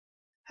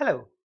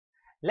Hello,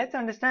 let's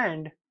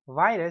understand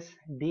virus,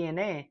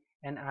 DNA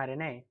and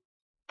RNA,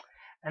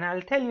 and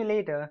I'll tell you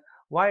later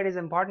why it is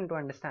important to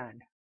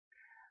understand.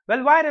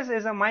 Well, virus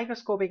is a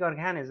microscopic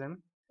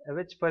organism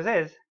which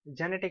possesses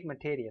genetic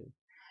material,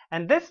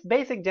 and this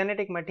basic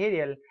genetic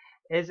material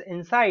is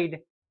inside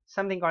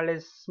something called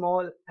a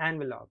small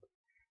envelope,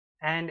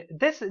 and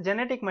this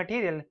genetic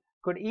material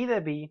could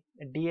either be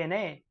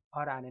DNA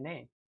or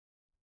RNA.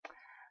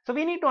 So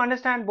we need to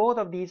understand both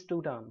of these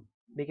two terms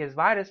because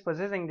virus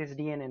possessing this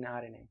DNA and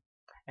RNA.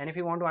 And if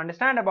you want to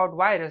understand about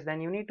virus,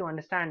 then you need to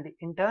understand the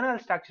internal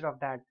structure of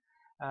that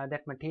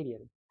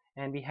material.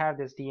 And we have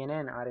this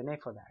DNA and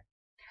RNA for that.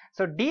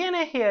 So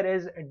DNA here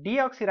is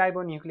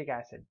deoxyribonucleic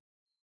acid.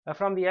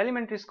 From the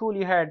elementary school,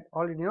 you had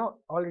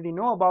already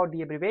know about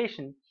the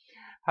abbreviation.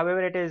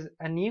 However, it is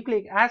a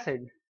nucleic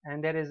acid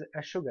and there is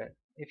a sugar.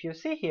 If you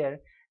see here,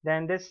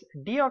 then this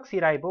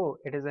deoxyribo,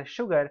 it is a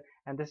sugar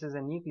and this is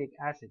a nucleic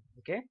acid.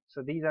 Okay,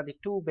 so these are the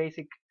two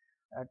basic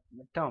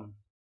terms.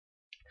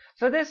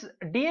 So this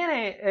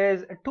DNA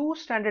is a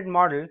two-stranded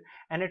model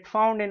and it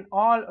found in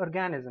all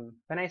organism.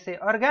 When I say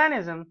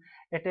organism,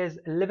 it is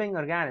living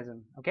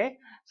organism. Okay,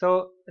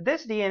 so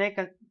this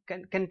DNA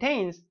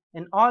contains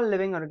in all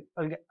living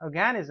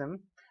organism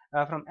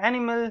from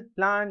animal,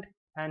 plant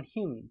and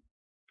human.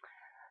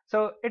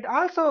 So it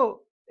also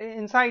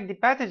inside the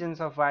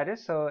pathogens of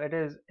virus, so it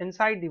is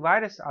inside the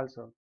virus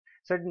also.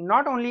 So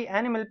not only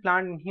animal,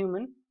 plant and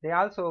human, they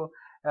also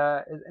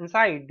is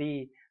inside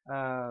the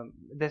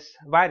this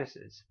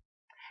viruses.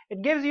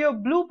 It gives you a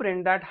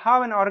blueprint that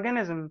how an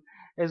organism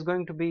is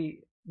going to be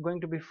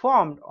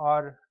formed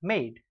or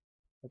made.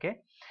 Okay,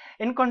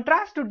 in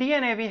contrast to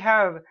DNA, we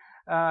have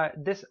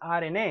this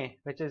RNA,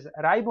 which is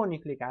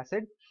ribonucleic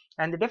acid,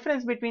 and the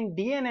difference between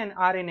DNA and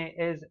RNA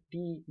is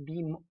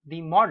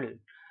the model.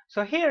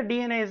 So here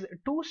DNA is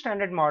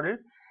two-stranded model,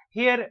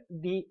 here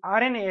the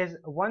RNA is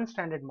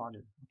one-stranded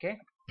model. Okay,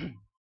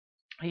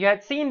 you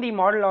had seen the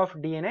model of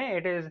DNA,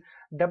 it is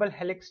double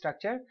helix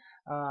structure.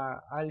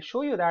 I'll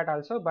show you that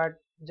also, but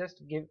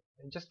just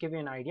give you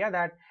an idea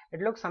that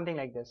it looks something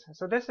like this.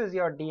 So this is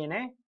your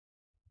DNA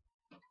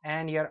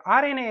and your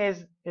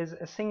RNA is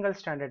a single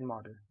stranded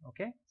model.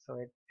 Okay, so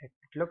it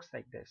looks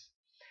like this.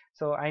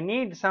 So I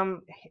need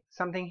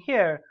something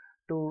here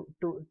to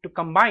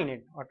combine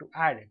it or to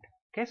add it.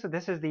 Okay, so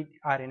this is the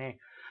RNA.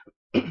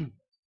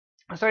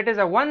 So it is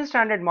a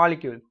one-stranded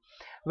molecule.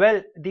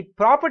 Well, the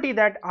property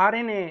that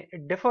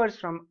RNA differs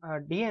from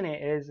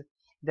DNA is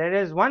there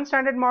is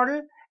one-stranded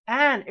model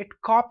and it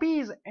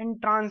copies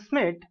and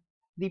transmit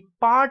the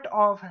part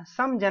of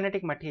some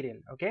genetic material.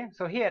 Okay,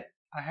 so here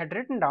I had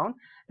written down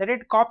that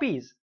it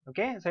copies.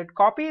 Okay, so it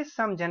copies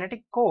some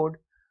genetic code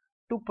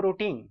to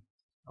protein.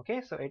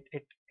 Okay, so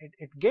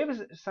it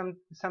gives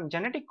some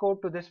genetic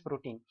code to this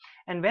protein,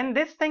 and when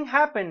this thing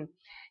happen,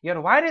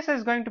 your virus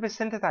is going to be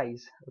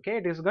synthesized. Okay,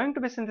 it is going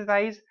to be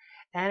synthesized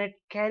and it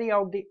carry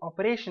out the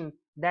operation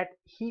that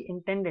he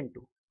intended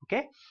to.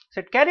 Okay,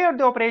 so it carry out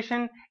the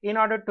operation in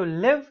order to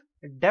live,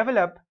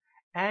 develop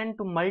and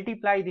to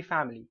multiply the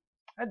family.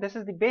 This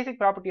is the basic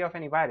property of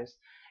any virus.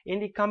 In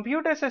the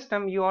computer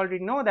system, you already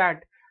know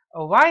that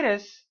a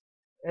virus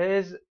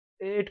is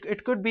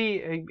it could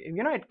be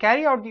it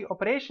carry out the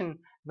operation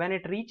when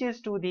it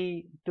reaches to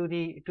the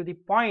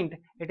point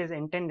it is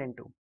intended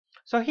to.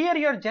 So here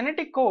your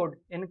genetic code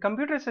in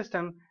computer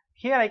system,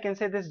 here I can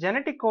say this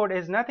genetic code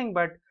is nothing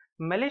but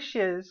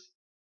malicious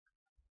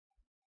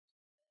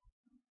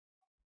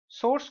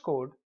source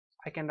code.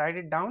 I can write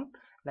it down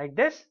like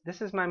this.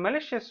 This is my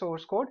malicious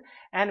source code,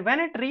 and when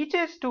it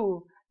reaches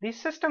to the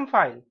system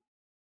file,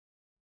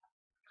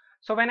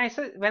 so when I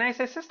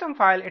say system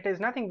file, it is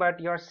nothing but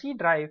your C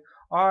drive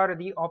or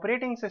the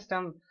operating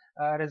system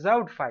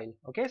reserved file.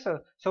 Okay,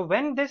 so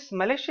when this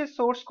malicious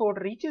source code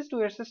reaches to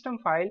your system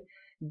file,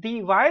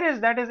 the virus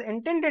that is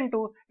intended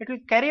to, it will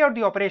carry out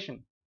the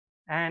operation.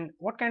 And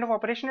what kind of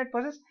operation it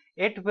possesses?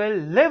 It will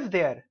live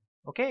there.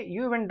 Okay,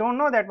 you even don't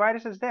know that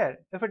virus is there.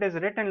 If it is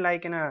written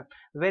like in a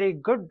very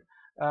good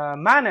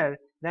manner,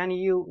 then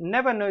you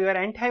never know, your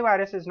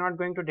antivirus is not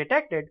going to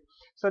detect it.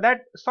 So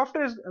that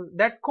software is,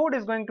 that code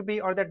is going to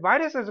be, or that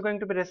virus is going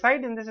to be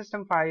reside in the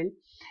system file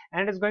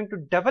and is going to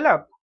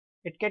develop.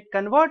 It can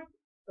convert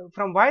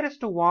from virus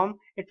to worm.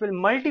 It will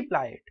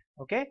multiply it.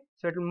 Okay,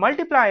 so it will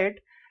multiply it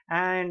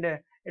and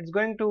it's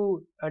going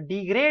to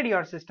degrade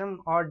your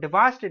system or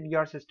devastate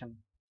your system.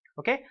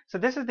 Okay, so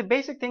this is the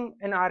basic thing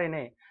in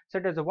RNA. So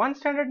it is a one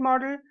standard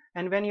model,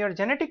 and when your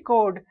genetic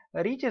code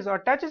reaches or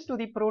touches to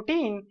the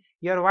protein,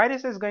 your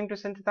virus is going to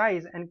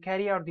synthesize and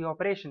carry out the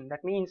operation.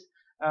 That means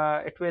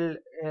it will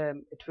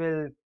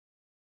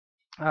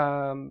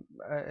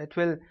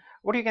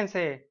what you can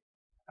say,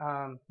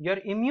 your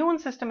immune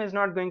system is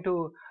not going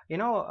to it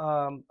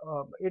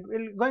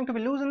will going to be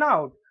loosened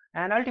out,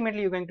 and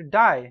ultimately you're going to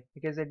die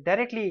because it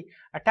directly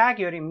attack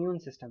your immune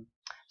system.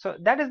 So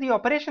that is the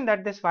operation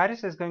that this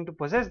virus is going to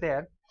possess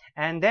there,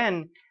 and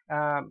then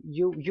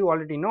you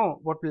already know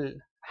what will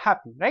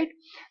happen, right?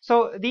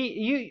 So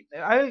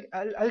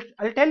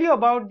I'll tell you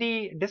about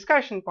the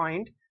discussion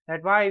point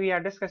that why we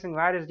are discussing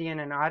virus,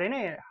 DNA and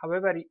RNA.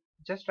 However,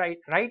 just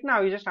right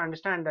now you just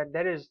understand that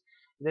there is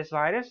this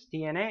virus,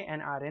 DNA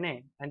and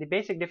RNA, and the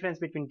basic difference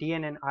between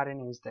DNA and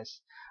RNA is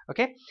this.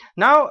 Okay,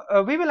 now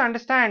we will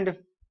understand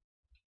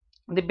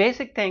the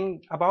basic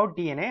thing about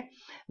DNA,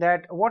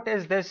 that what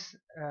is this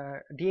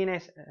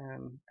DNA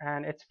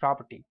and its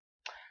property.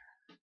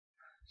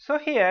 So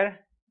here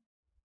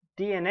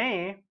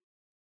DNA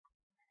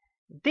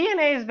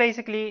is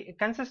basically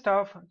consists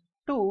of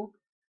two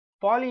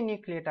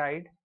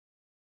polynucleotide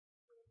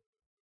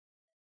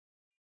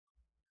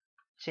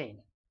chain,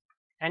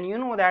 and you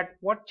know that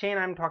what chain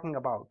I'm talking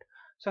about.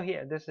 So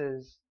here this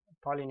is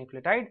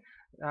polynucleotide.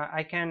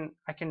 I can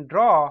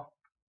draw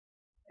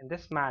in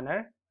this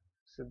manner.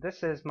 So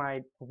this is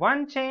my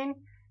one chain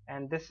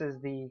and this is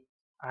the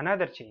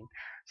another chain.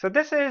 So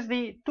this is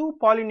the two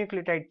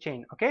polynucleotide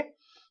chain. Okay,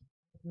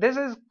 this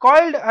is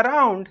coiled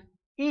around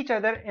each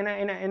other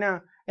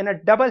in a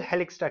double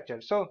helix structure.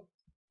 So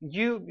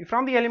you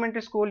from the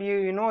elementary school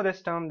you know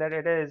this term, that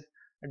it is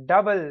a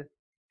double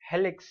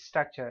helix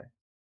structure.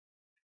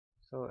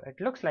 So it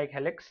looks like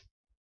helix.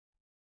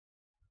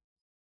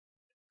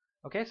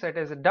 Okay, so it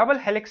is a double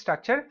helix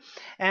structure,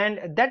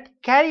 and that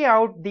carry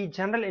out the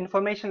general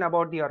information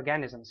about the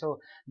organism. So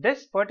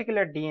this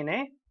particular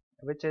DNA,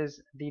 which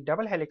is the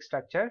double helix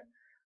structure,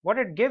 what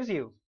it gives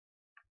you?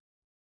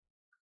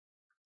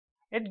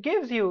 It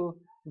gives you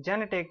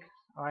genetic,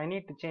 I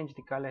need to change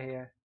the color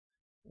here.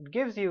 It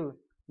gives you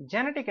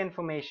genetic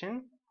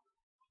information.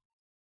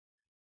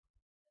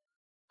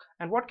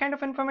 And what kind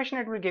of information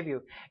it will give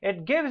you?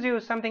 It gives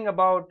you something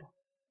about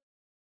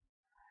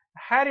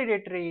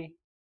hereditary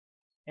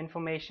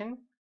information.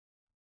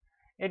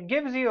 It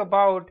gives you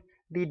about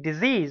the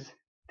disease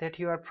that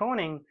you are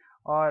proning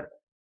or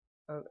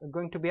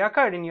going to be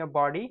occurred in your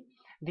body,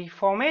 the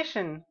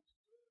formation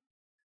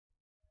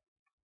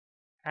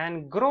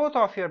and growth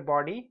of your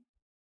body,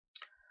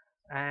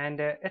 and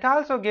it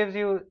also gives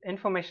you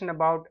information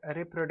about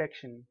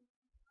reproduction.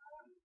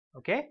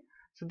 Okay,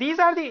 so these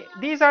are the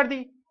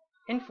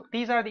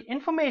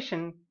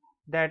information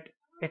that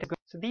it is.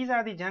 So these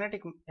are the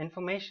genetic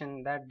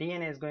information that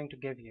DNA is going to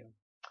give you.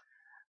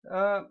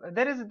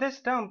 There is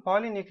this term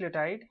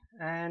polynucleotide,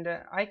 and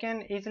I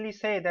can easily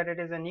say that it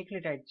is a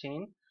nucleotide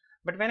chain.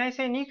 But when I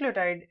say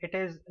nucleotide, it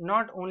is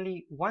not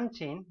only one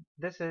chain.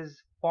 This is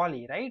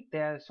poly, right?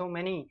 There are so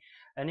many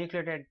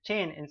nucleotide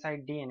chain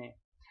inside DNA.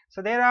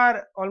 So there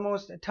are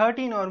almost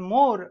 13 or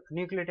more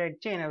nucleotide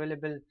chain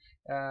available,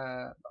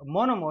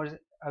 monomers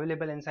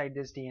available inside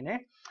this DNA.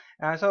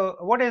 So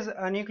what is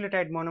a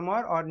nucleotide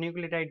monomer or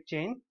nucleotide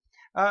chain?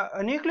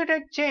 A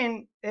nucleotide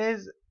chain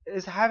is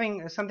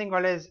having something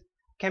called as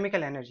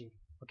chemical energy.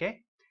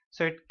 Okay,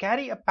 so it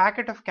carry a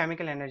packet of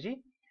chemical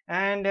energy,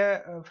 and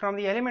from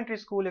the elementary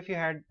school, if you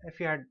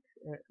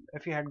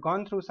had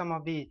gone through some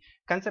of the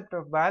concept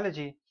of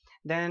biology,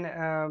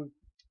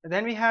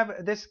 then we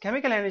have this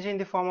chemical energy in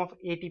the form of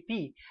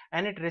ATP,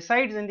 and it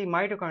resides in the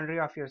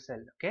mitochondria of your cell.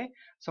 Okay,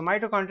 so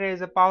mitochondria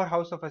is a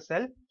powerhouse of a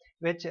cell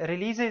which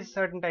releases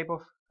certain type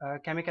of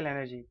chemical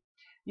energy.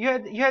 You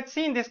had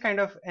seen this kind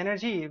of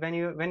energy when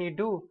you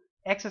do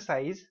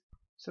exercise.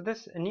 So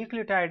this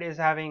nucleotide is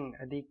having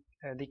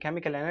the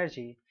chemical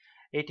energy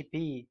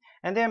ATP,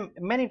 and there are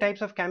many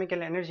types of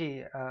chemical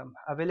energy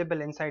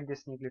available inside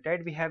this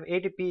nucleotide. We have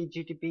ATP,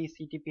 GTP,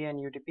 CTP and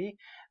UTP.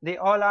 They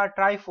all are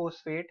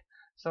triphosphate.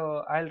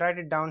 So I'll write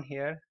it down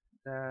here.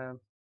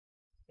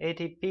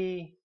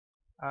 ATP,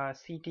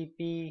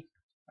 CTP,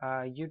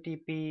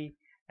 UTP,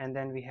 and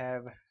then we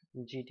have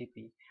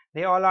GTP.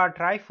 They all are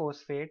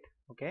triphosphate.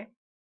 Okay,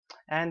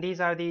 and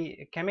these are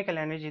the chemical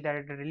energy that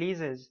it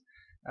releases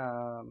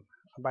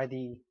by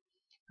the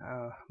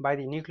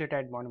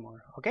nucleotide monomer.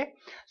 Okay,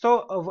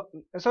 so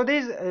so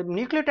these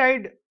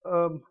nucleotide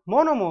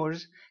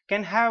monomers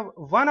can have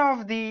one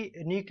of the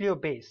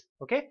nucleobase.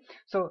 Okay,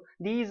 so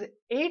these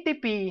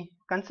ATP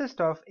consist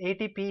of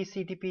ATP,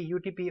 CTP,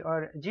 UTP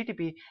or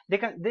GTP.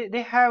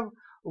 They have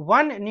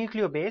one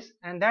nucleobase,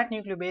 and that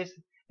nucleobase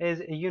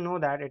is, you know,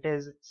 that it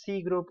is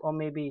C group or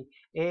maybe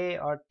A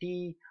or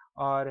T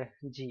or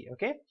G.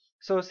 Okay,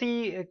 so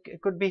C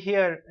could be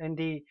here in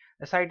the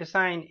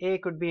cytosine, A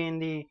could be in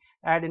the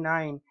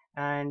adenine,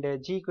 and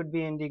G could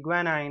be in the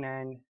guanine,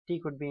 and T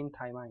could be in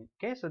thymine.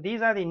 Okay, so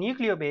these are the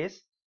nucleobase.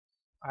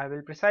 I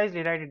will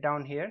precisely write it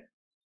down here.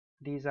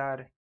 These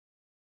are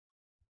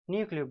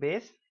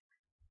nucleobase.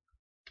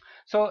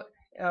 So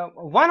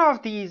one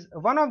of these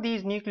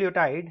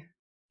nucleotide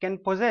can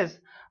possess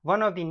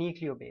one of the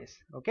nucleobase.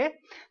 Okay,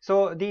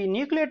 so the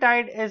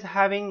nucleotide is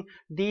having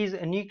these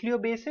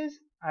nucleobases.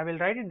 I will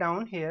write it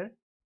down here.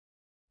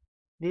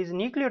 These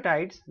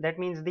nucleotides, that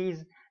means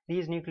these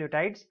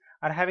nucleotides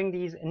are having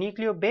these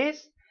nucleobase,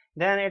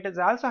 then it is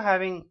also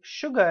having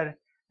sugar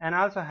and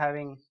also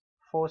having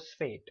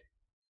phosphate.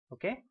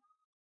 Okay,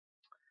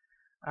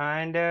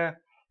 and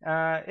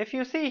if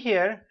you see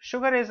here,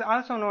 sugar is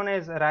also known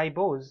as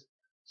ribose.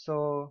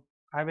 So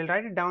I will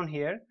write it down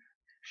here.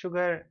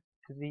 Sugar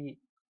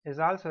is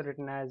also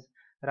written as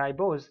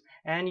ribose,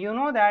 and you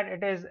know that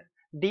it is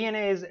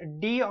DNA is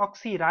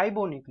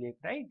deoxyribonucleic,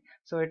 right?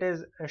 So it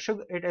is a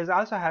sugar, it is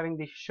also having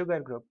the sugar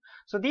group.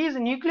 So these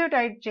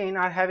nucleotide chain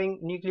are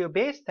having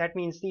nucleobase, that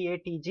means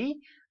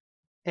CATG.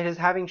 It is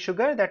having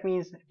sugar, that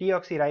means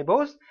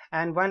deoxyribose,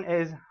 and one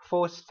is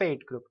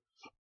phosphate group.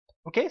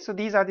 Okay, so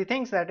these are the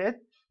things that it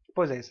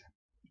possesses.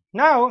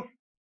 Now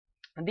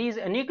these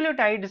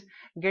nucleotides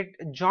get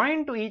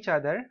joined to each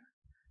other.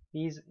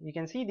 These, you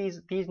can see,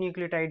 these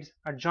nucleotides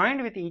are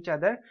joined with each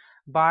other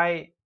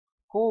by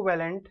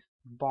covalent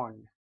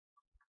bond.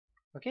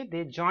 Okay,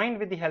 they join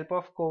with the help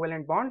of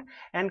covalent bond,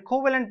 and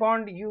covalent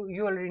bond,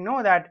 you already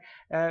know that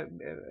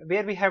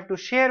where we have to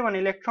share one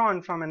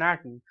electron from an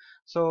atom.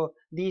 So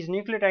these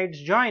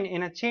nucleotides join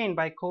in a chain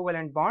by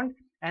covalent bond,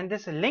 and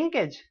this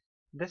linkage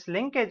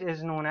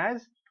is known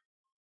as,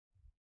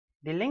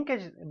 the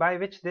linkage by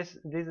which this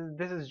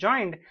is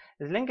joined,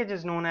 this linkage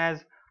is known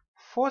as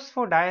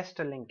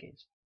phosphodiester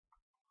linkage.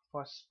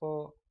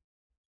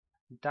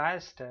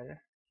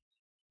 Phosphodiester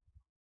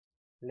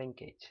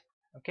linkage.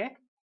 Okay,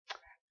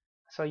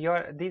 so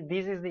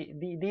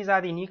these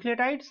are the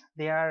nucleotides.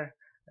 They are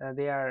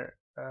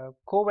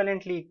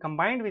covalently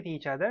combined with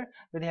each other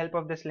with the help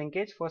of this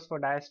linkage,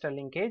 phosphodiester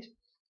linkage.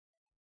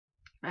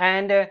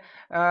 And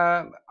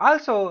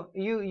also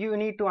you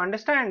need to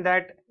understand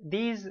that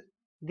these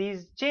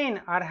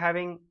chain are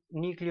having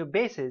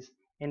nucleobases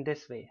in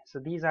this way. So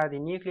these are the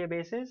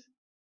nucleobases.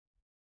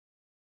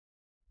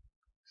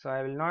 So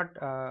I will not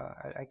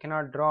I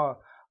cannot draw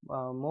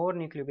more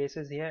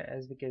nucleobases here,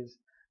 as because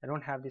I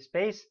don't have the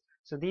space.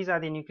 So these are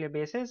the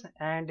nucleobases,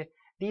 and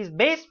these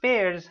base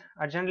pairs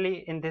are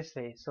generally in this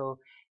way. So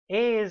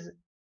A is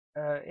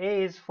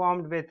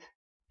formed with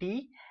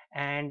T,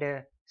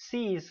 and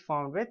C is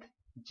formed with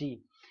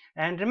G.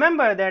 And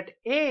remember that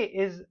A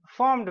is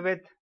formed with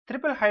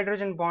triple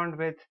hydrogen bond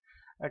with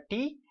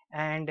T,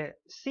 and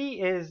C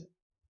is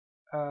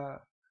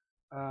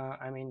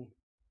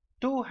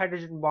two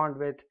hydrogen bond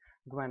with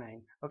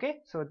guanine. Okay,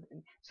 so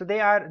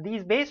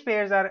these base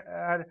pairs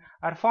are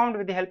formed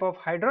with the help of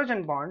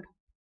hydrogen bond.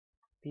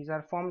 These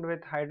are formed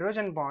with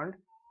hydrogen bond,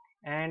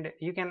 and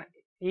you can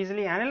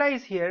easily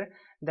analyze here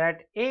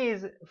that A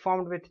is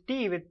formed with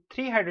T with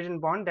 3 hydrogen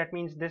bond. That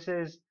means this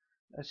is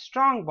a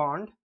strong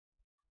bond,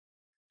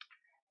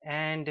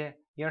 and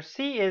your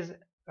C is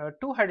a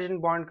 2 hydrogen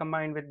bond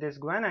combined with this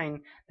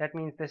guanine. That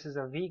means this is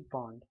a weak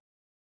bond.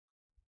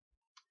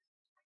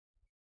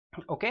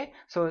 Okay,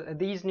 so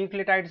these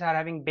nucleotides are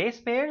having base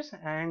pairs,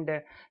 and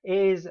A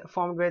is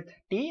formed with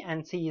T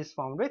and C is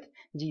formed with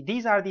G.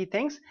 These are the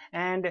things,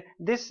 and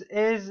this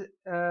is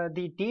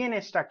the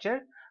DNA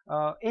structure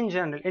in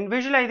general. In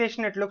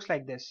visualization it looks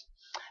like this,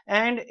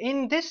 and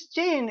in this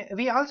chain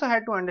we also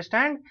had to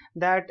understand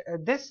that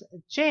this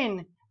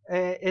chain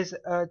is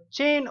a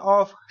chain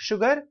of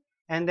sugar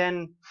and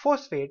then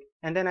phosphate,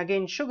 and then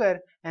again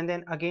sugar, and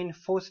then again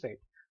phosphate.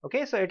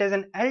 Okay, so it is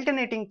an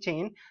alternating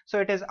chain, so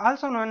it is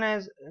also known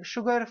as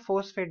sugar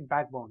phosphate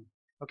backbone.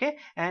 Okay,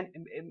 and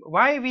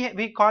why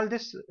we call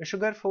this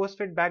sugar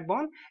phosphate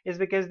backbone is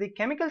because the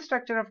chemical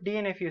structure of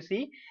DNA, if you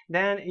see,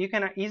 then you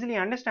can easily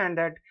understand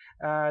that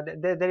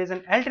there is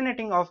an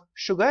alternating of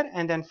sugar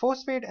and then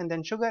phosphate and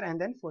then sugar and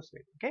then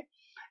phosphate. Okay,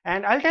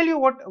 and I'll tell you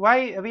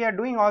why we are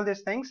doing all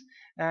these things.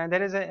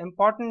 There is an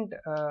important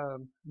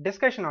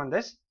discussion on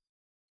this.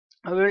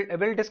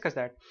 We'll discuss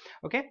that.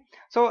 Okay,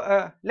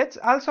 so let's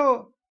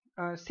also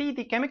see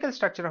the chemical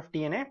structure of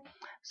DNA.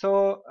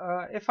 So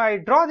if I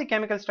draw the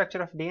chemical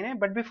structure of DNA,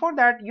 but before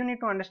that you need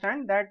to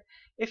understand that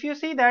if you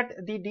see that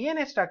the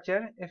DNA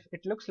structure, if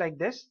it looks like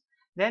this,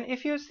 then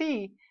if you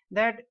see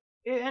that,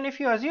 and if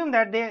you assume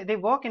that they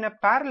work in a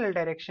parallel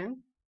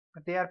direction,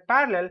 if they are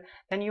parallel,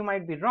 then you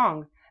might be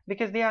wrong,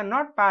 because they are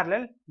not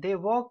parallel, they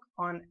work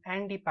on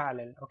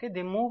anti-parallel. Okay,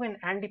 they move in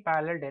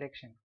anti-parallel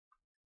direction.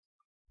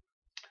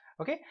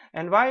 Okay,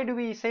 and why do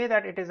we say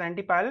that it is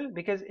anti-parallel?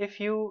 Because if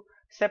you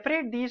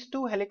separate these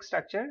two helix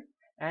structure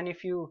and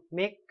if you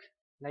make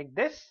like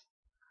this,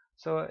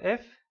 so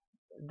if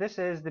this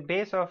is the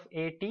base of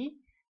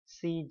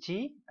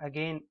ATCG,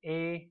 again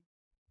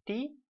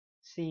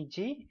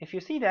ATCG, if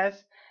you see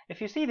this,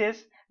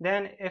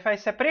 then if I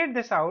separate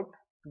this out,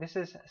 this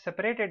is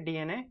separated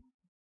DNA.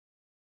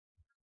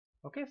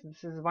 Okay, so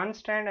this is one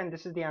strand and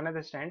this is the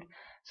another strand.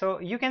 So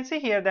you can see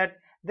here that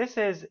this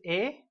is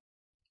A,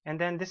 and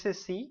then this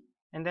is C,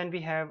 and then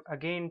we have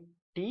again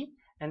T,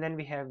 and then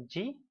we have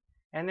G,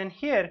 and then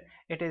here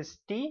it is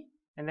T,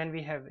 and then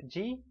we have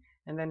G,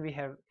 and then we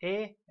have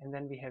A, and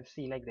then we have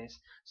C, like this.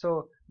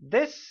 So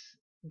this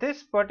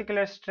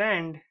particular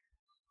strand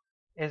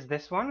is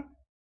this one.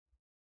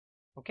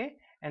 Okay,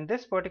 and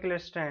this particular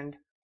strand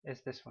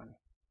is this one.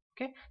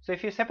 Okay, so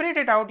if you separate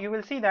it out, you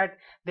will see that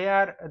they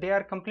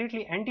are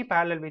completely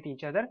anti-parallel with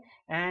each other,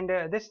 and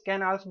this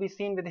can also be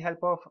seen with the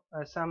help of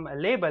some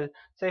label.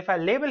 So if I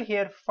label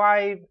here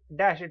 5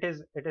 dash, it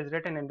is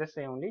written in this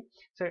way only.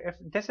 So if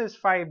this is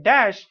 5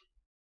 dash,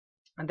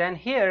 and then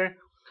here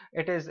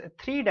it is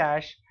 3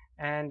 dash,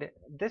 and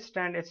this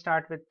strand it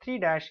starts with 3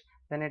 dash,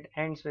 then it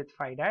ends with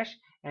 5 dash,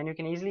 and you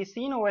can easily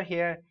see over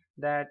here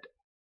that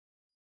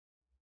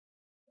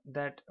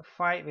that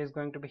 5 is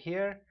going to be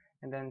here,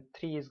 and then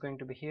 3 is going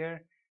to be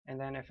here, and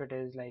then if it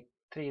is like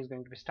 3 is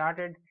going to be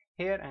started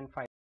here and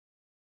 5.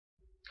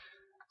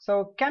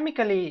 So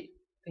chemically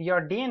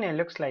your DNA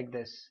looks like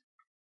this.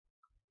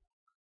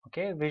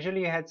 Okay,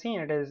 visually you had seen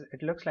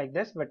it looks like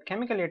this, but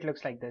chemically it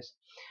looks like this.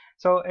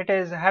 So it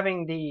is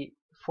having the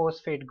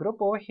phosphate group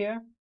over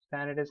here,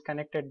 then it is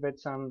connected with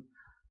some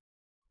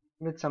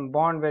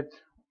bond with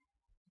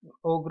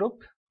O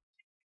group,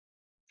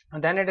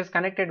 and then it is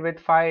connected with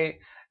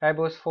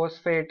 5-ribose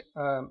phosphate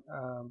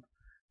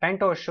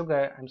pentose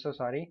sugar. I'm so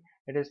sorry,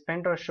 it is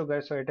pentose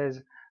sugar, so it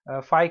is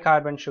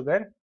 5-carbon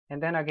sugar,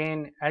 and then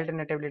again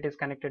alternatively it is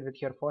connected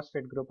with your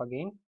phosphate group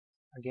again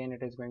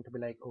it is going to be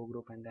like O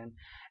group,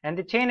 and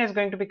the chain is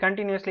going to be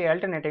continuously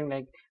alternating,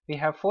 like we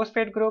have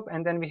phosphate group,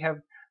 and then we have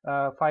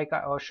 5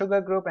 or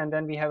sugar group, and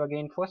then we have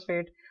again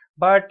phosphate,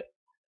 but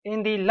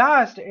in the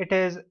last it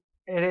is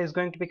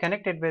going to be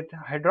connected with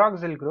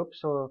hydroxyl group.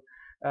 So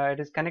it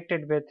is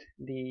connected with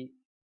the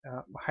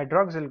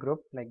hydroxyl group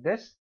like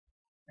this,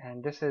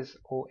 and this is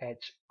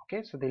OH.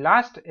 Okay, so the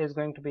last is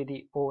going to be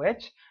the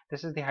OH,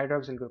 this is the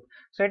hydroxyl group.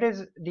 So it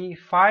is the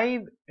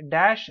 5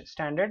 dash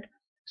standard,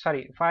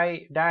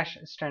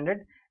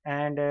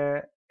 and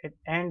it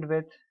end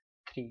with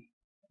 3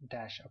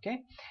 dash.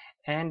 Okay,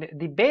 and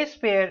the base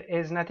pair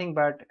is nothing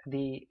but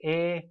the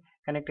A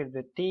connected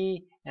with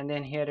T, and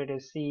then here it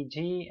is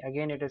CG,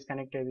 again it is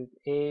connected with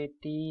A,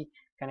 T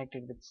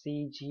connected with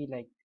CG,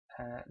 like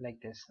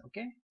this.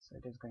 Okay, so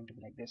it is going to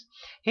be like this.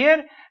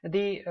 Here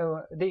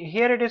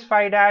here it is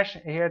 5 dash,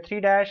 here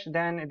 3 dash,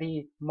 then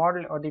the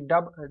model or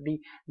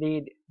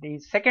the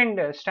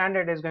second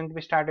standard is going to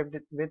be started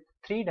with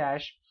 3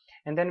 dash,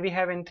 and then we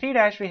have in 3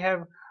 dash we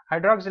have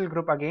hydroxyl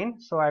group again,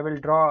 so I will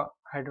draw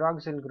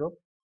hydroxyl group.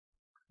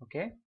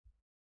 Okay,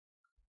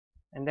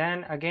 and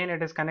then again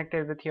it is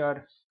connected with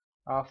your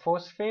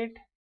phosphate,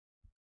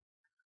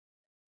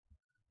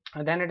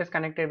 and then it is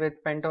connected with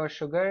pentose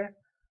sugar.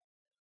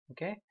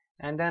 Okay,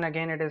 and then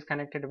again it is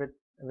connected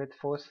with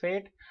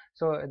phosphate.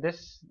 So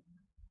this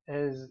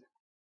is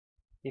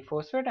the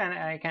phosphate, and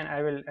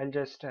I'll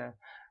just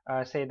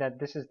say that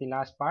this is the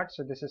last part,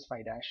 so this is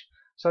 5 dash.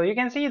 So you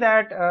can see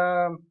that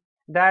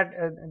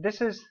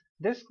this is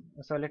this.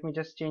 So let me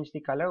just change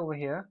the color over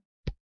here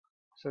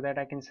so that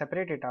I can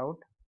separate it out.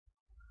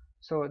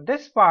 So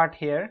this part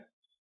here,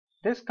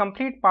 this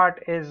complete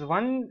part is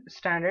one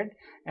standard,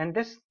 and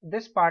this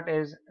part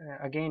is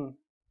again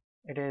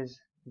it is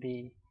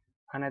the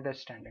another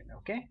standard.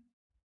 Okay,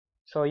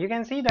 so you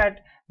can see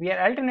that we are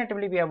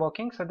alternatively we are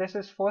working. So this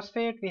is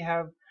phosphate, we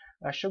have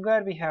a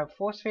sugar, we have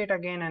phosphate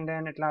again, and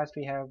then at last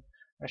we have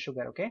a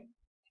sugar. Okay,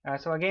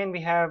 so again we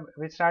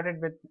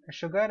started with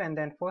sugar, and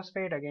then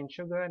phosphate, again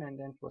sugar, and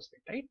then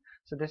phosphate, right?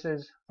 So this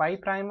is 5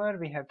 primer,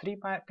 we have 3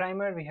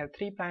 primer, we have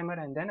 3 primer,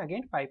 and then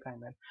again 5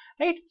 primer,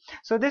 right?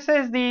 So this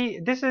is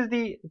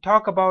the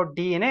talk about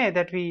DNA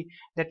that we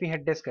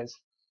had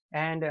discussed.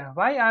 And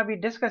why are we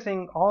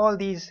discussing all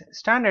these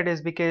standards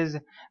is because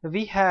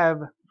we have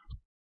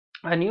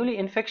a newly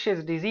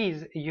infectious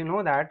disease. You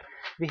know that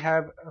we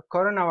have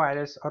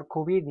coronavirus or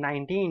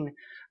COVID-19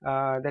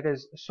 that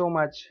is so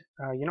much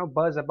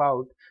buzz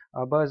around.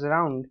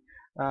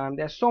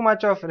 There's so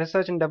much of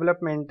research and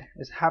development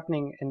is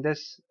happening in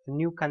this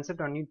new concept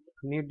or new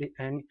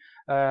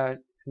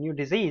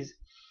disease,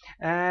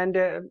 and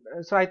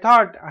so I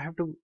thought I have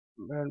to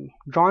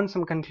draw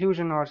some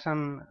conclusion or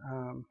some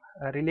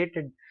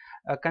related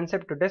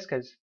concept to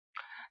discuss.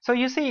 So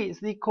you see,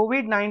 the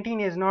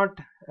COVID-19 is not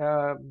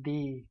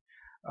the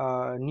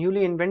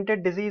newly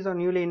invented disease or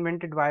newly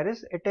invented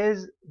virus. It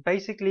is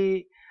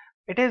basically,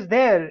 it is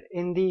there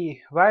in the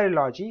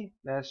virology.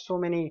 There's so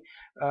many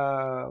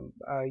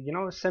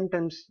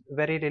symptoms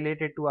very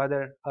related to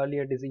other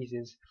earlier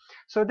diseases.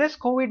 So this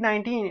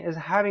COVID-19 is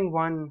having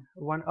one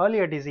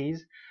earlier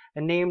disease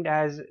named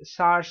as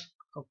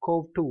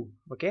SARS-CoV-2.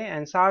 Okay,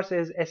 and SARS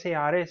is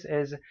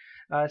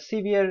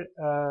severe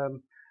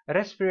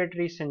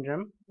respiratory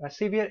syndrome,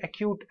 severe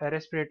acute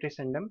respiratory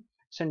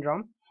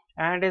syndrome,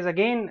 and is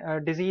again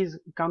disease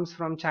comes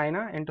from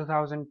China in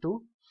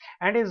 2002,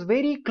 and is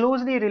very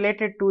closely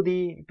related to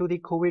the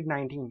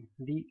COVID-19.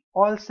 The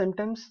all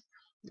symptoms,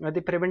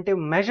 the preventive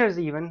measures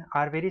even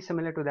are very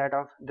similar to that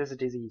of this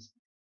disease.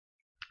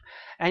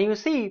 And you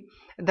see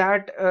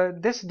that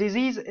this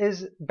disease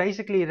is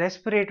basically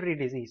respiratory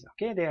disease.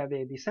 Okay,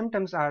 the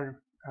symptoms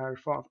are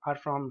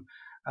from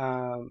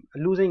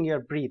losing your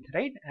breath,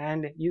 right?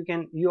 And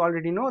you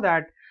already know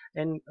that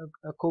in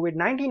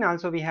COVID-19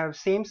 also we have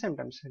same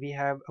symptoms. We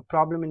have a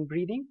problem in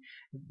breathing,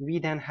 we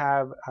then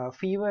have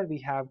fever, we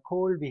have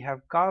cold, we have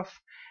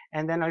cough,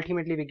 and then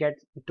ultimately we get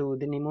to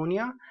the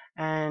pneumonia,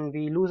 and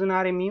we loosen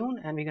our immune,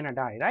 and we're gonna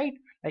die, right?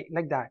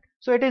 Like that.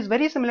 So it is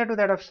very similar to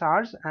that of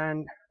SARS,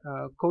 and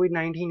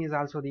COVID-19 is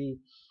also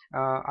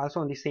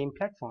on the same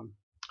platform.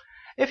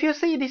 If you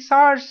see the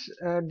SARS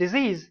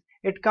disease,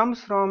 it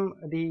comes from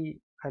the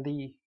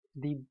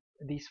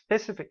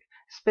specific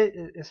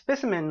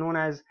specimen known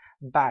as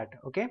bat.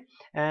 Okay,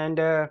 and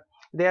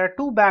there are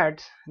two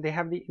bats. They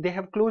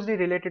have closely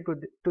related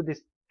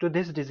to to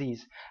this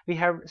disease. We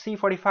have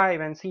C45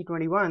 and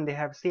C21, they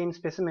have same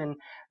specimen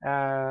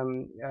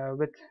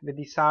with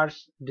the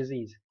SARS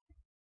disease.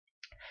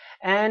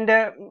 And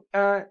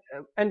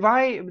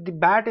why the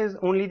bat is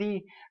only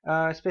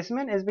the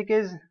specimen is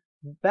because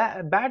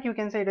bat, you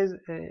can say,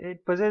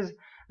 it possesses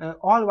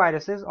all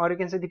viruses, or you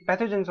can say the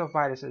pathogens of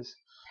viruses.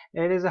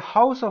 It is a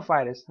house of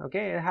virus,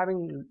 okay,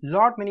 having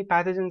lot many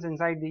pathogens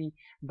inside the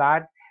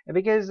bat,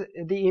 because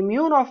the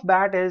immune of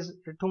bat is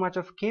too much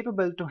of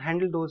capable to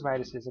handle those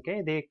viruses.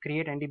 Okay, they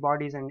create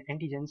antibodies and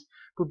antigens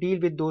to deal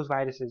with those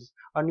viruses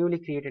or newly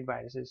created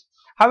viruses.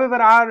 However,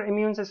 our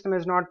immune system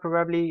is not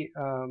probably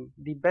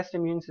the best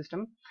immune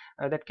system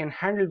that can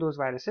handle those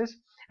viruses,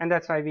 and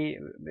that's why we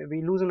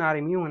loosen our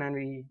immune and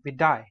we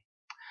die.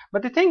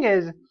 But the thing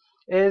is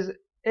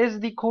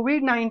the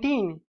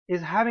COVID-19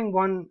 is having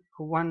one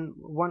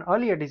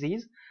earlier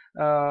disease,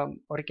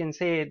 or you can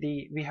say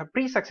we have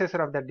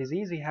pre-successor of that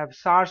disease. We have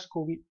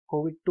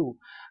SARS-CoV-2,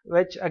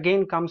 which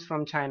again comes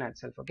from China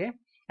itself, okay,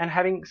 and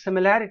having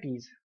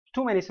similarities,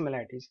 too many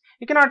similarities.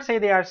 You cannot say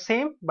they are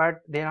same,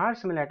 but there are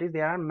similarities,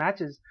 there are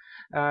matches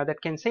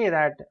that can say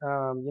that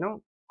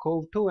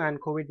CoV-2 and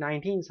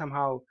COVID-19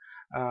 somehow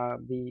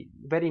the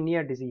very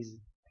near disease.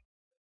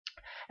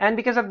 And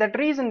because of that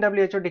reason,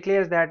 WHO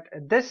declares that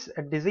this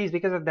disease,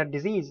 because of that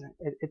disease,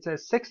 it's a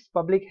 6th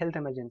public health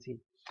emergency.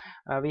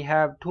 We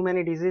have too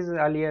many diseases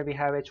earlier. We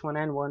have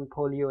H1N1,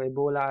 polio,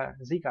 Ebola,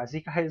 Zika.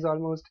 Zika is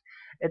almost,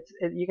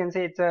 you can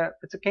say it's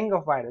a king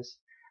of virus.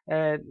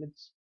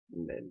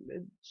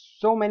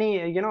 So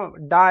many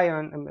die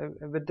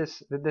with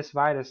this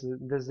virus,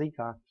 this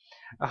Zika.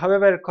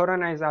 However,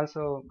 corona is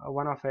also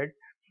one of it.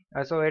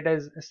 So it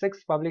is a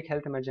 6th public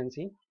health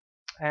emergency.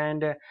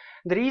 And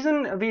the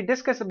reason we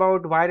discuss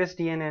about virus,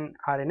 DNA and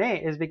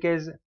RNA is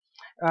because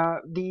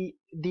the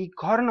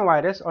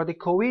coronavirus or the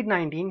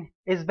COVID-19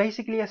 is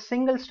basically a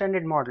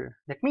single-stranded model.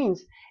 That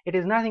means it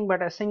is nothing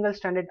but a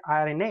single-stranded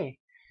RNA,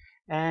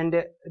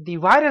 and the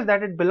virus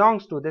that it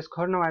belongs to, this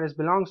coronavirus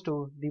belongs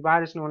to the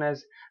virus known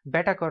as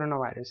beta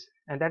coronavirus,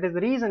 and that is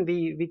the reason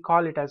we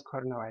call it as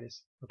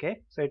coronavirus.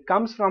 Okay, so it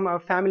comes from a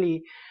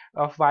family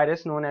of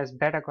virus known as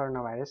beta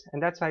coronavirus,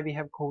 and that's why we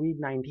have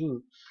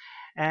COVID-19.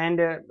 And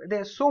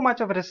there's so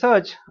much of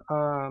research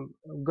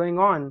going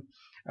on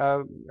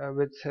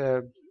with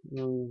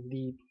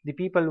the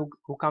people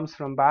who comes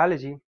from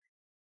biology.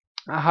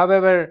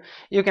 However,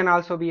 you can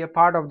also be a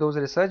part of those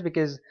research,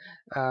 because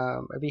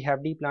we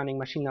have deep learning,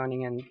 machine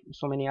learning, and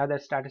so many other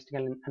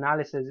statistical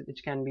analysis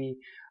which can be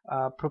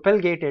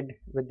propagated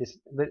with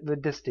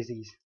this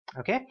disease.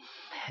 Okay,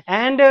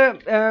 and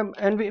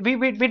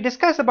we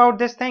discuss about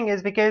this thing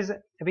is because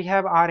we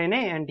have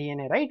RNA and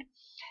DNA, right?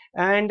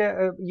 And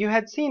you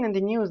had seen in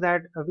the news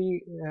that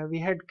we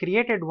had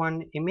created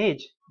one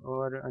image,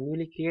 or a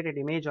newly created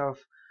image of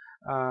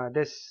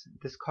this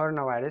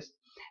coronavirus,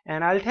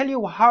 and I'll tell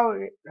you how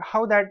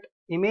that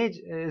image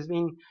is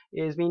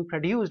being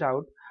produced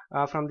out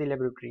from the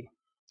laboratory.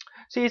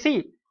 So you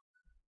see,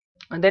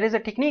 there is a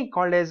technique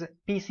called as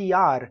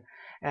PCR.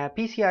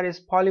 PCR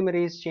is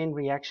polymerase chain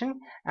reaction,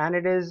 and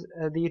it is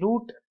the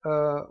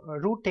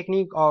root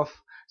technique of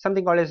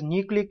something called as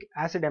nucleic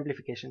acid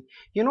amplification.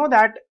 You know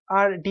that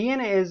our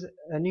DNA is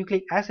a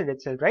nucleic acid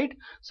itself, right?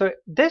 So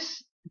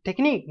this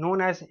technique known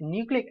as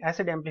nucleic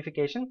acid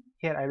amplification,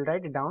 here I will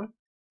write it down,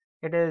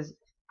 it is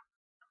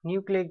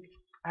nucleic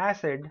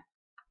acid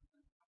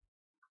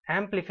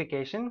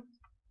amplification.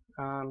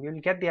 You'll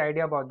get the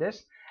idea about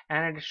this,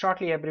 and it is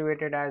shortly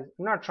abbreviated as,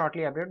 not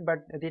shortly abbreviated,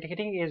 but the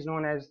technique is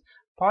known as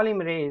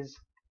polymerase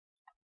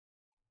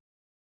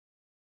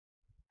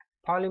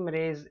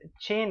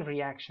chain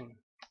reaction.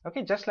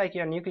 Okay, just like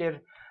your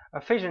nuclear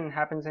fission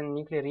happens in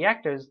nuclear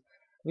reactors,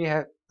 we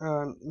have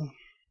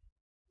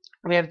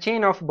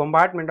chain of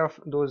bombardment of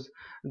those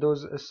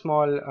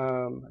small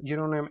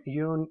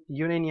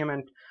uranium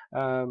and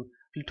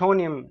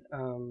plutonium,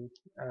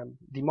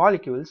 the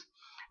molecules,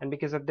 and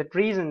because of that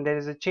reason there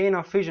is a chain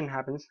of fission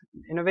happens.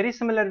 In a very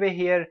similar way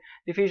here,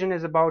 the fission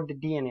is about the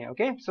DNA.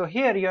 Okay, so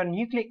here your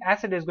nucleic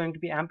acid is going to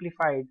be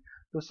amplified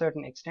to a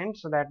certain extent,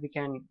 so that we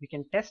can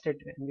test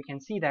it, and we can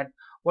see that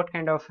what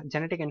kind of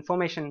genetic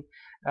information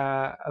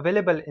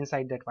available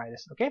inside that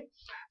virus. Okay,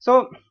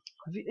 so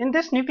in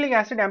this nucleic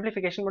acid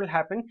amplification, what will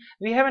happen,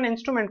 we have an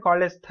instrument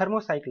called as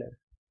thermocycler.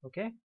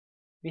 Okay,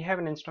 we have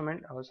an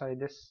instrument,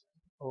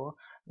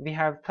 we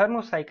have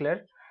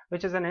thermocycler,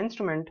 which is an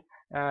instrument,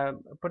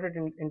 put it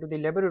into the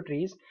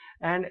laboratories,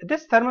 and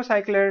this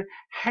thermocycler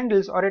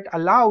handles, or it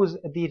allows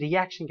the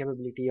reaction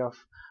capability of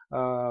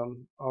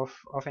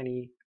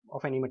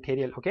any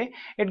material. Okay,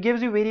 it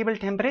gives you variable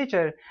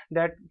temperature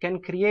that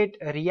can create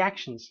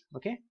reactions.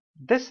 Okay,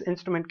 this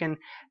instrument can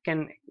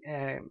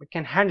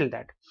handle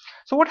that.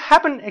 So what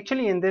happened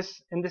actually in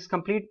this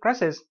complete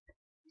process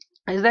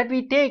is that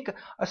we take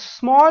a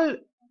small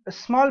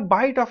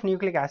bite of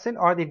nucleic acid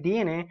or the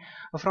DNA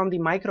from the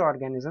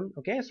microorganism.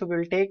 Okay, so we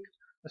will take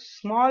a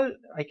small,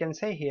 I can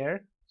say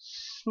here,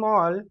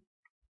 small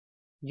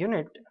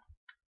unit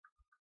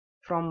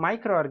from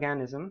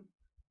microorganism,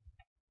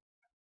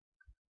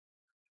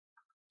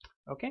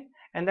 Okay,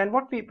 and then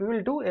what we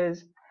will do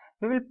is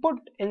we will put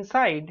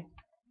inside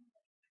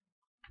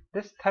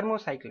this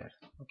thermocycler.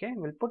 Okay,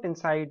 we'll put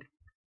inside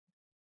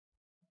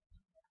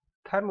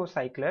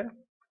thermocycler.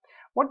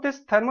 What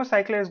this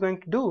thermocycler is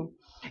going to do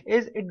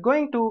is it's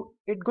going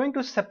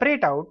to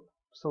separate out.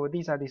 So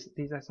these are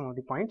some of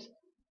the points.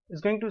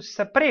 It's going to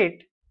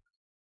separate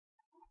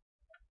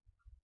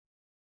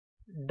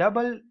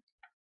double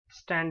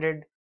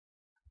stranded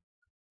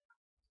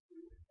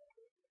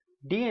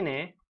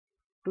DNA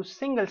to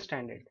single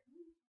stranded.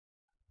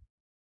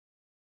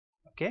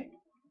 Okay,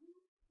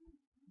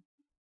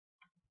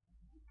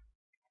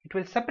 it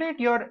will separate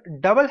your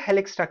double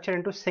helix structure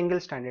into single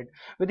stranded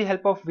with the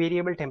help of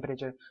variable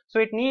temperature. So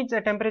it needs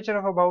a temperature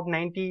of about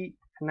 90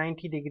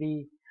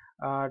 degree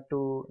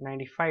to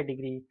 95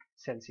 degree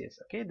Celsius.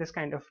 Okay, this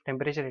kind of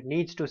temperature it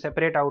needs to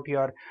separate out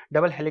your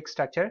double helix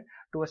structure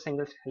to a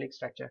single helix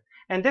structure,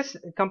 and this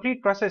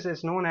complete process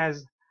is known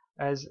as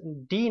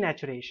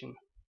denaturation.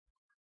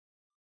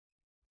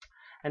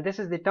 And this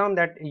is the term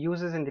that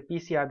uses in the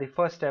PCR. The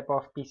first step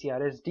of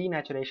PCR is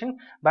denaturation,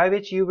 by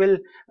which you will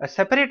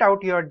separate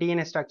out your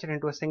DNA structure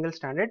into a single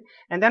stranded.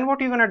 And then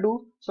what you're going to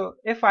do, so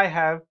if I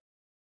have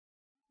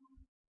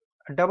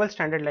a double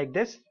stranded like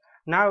this,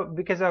 now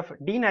because of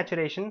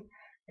denaturation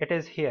it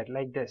is here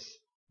like this.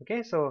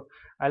 Okay, so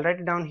I'll write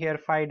it down here,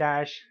 5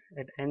 dash,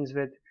 it ends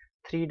with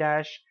 3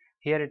 dash,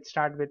 here it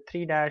starts with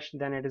 3 dash,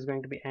 then it is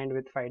going to be end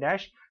with 5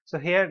 dash. So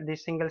here the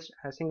single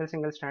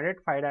stranded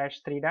 5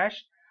 dash 3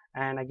 dash,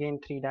 and again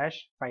 3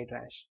 dash 5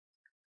 dash.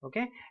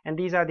 Okay, and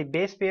these are the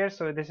base pairs.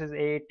 So this is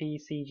A, T,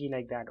 C, G,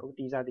 like that. Oh,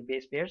 these are the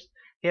base pairs.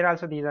 Here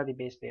also these are the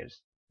base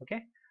pairs.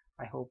 Okay,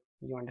 I hope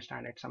you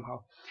understand it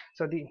somehow.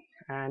 So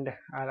and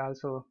I'll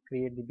also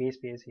create the base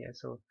pairs here.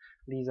 So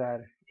these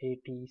are A,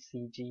 T,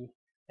 C, G,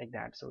 like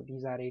that. So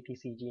these are A, T,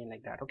 C, G, and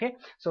like that. Okay,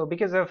 so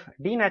because of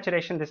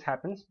denaturation this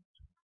happens,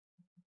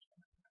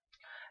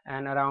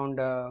 and around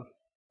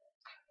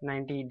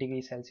 90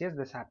 degrees Celsius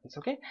this happens.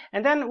 Okay,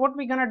 and then what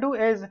we're gonna do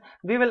is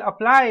we will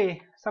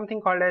apply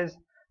something called as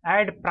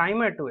add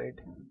primer to it.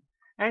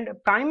 And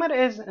primer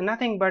is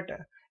nothing but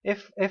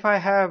if I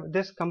have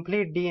this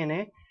complete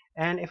DNA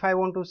and if I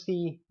want to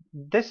see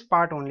this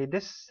part only,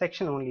 this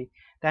section only,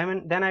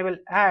 then I will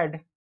add,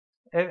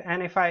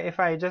 and if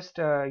I just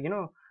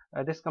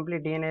this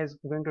complete DNA is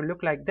going to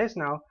look like this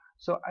now.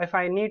 So if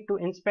I need to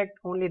inspect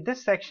only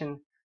this section,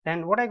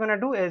 then what I'm gonna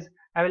do is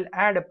I will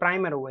add a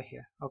primer over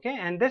here. Okay,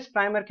 and this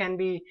primer can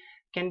be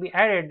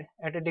added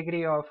at a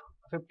degree of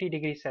 50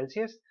 degrees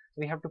Celsius.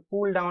 We have to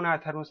cool down our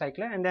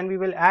thermocycler, and then we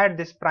will add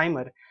this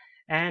primer.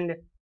 And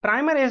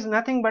primer is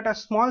nothing but a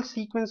small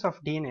sequence of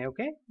DNA.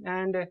 Okay,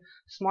 and a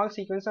small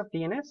sequence of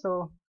DNA.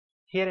 So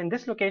here in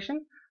this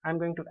location I'm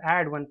going to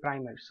add one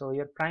primer. So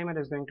your primer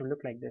is going to look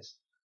like this.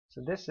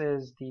 So this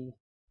is the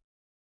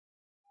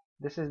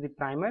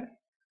primer,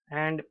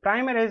 and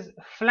primer is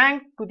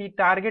flanked to the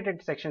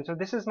targeted section. So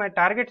this is my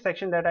target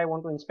section that I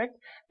want to inspect.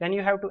 Then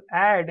you have to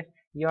add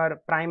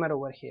your primer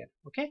over here.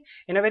 Okay,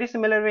 in a very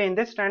similar way in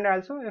this strand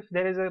also, if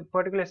there is a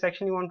particular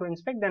section you want to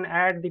inspect, then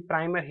add the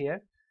primer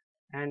here.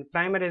 And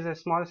primer is a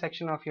small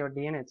section of your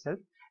DNA itself.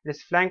 It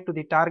is flanked to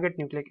the target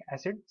nucleic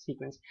acid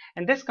sequence,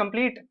 and this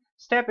complete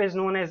step is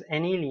known as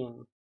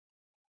annealing,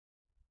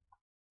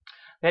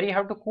 where you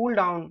have to cool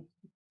down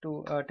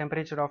to a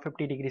temperature of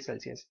 50 degrees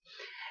Celsius.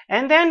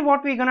 And then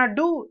what we're gonna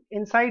do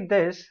inside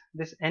this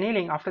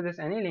annealing, after this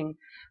annealing,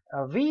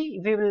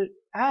 we will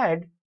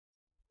add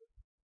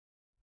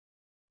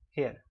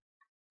here,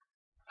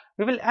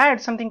 we will add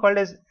something called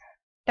as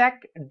Taq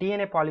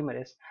DNA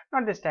polymerase.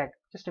 Not this Taq,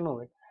 just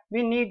remove it.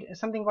 We need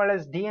something called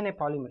as DNA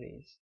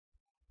polymerase.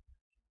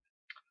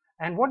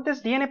 And what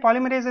this DNA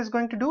polymerase is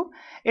going to do,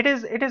 it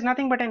is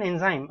nothing but an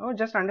enzyme. Oh,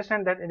 just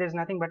understand that it is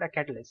nothing but a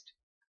catalyst.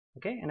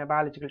 Okay, in a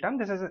biological term,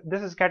 this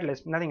is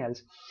catalyst, nothing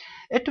else.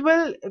 It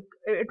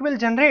will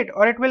generate,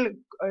 or it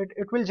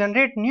will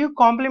generate new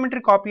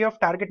complementary copy of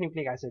target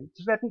nucleic acid.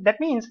 So that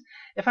means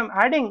if I'm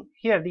adding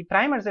here the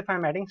primers, if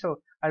I'm adding,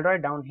 so I'll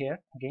write down here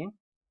again.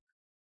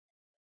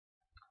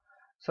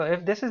 So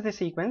if this is the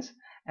sequence,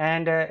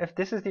 and if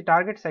this is the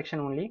target section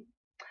only,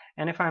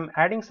 and if I'm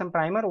adding some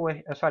primer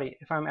over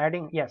if I'm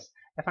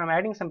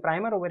adding some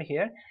primer over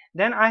here,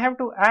 then I have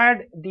to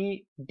add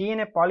the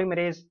DNA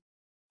polymerase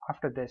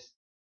after this.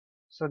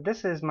 So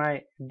this is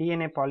my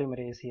DNA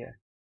polymerase here.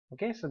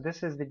 Okay, so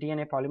this is the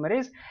DNA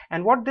polymerase,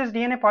 and what this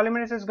DNA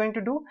polymerase is going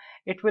to do,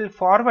 it will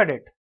forward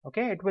it.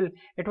 Okay, it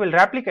will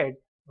replicate.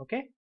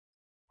 Okay,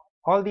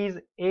 all these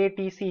A,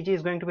 T, C, G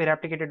is going to be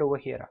replicated over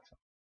here also.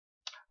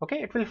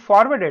 Okay, it will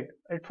forward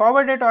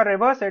it or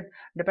reverse it,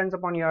 depends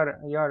upon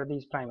your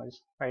these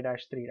primers, 5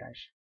 dash 3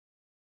 dash.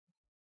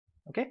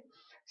 Okay,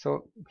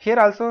 so here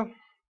also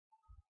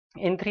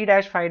in 3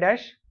 dash 5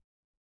 dash,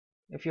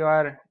 if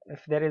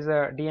there is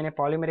a DNA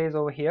polymerase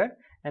over here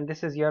and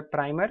this is your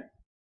primer,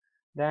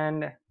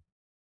 then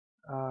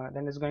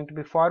it's going to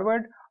be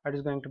forward, or it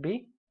is going to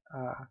be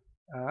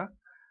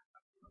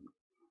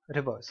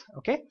reverse.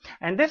 Okay,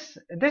 and this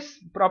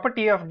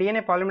property of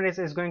DNA polymerase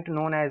is going to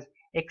known as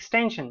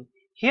extension.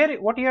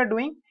 Here what you are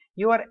doing,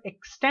 you are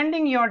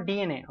extending your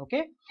DNA.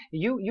 Okay,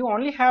 you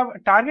only have a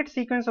target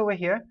sequence over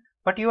here,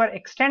 but you are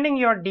extending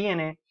your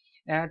DNA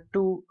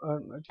to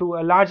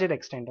a larger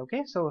extent.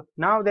 Okay, so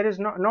now there is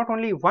not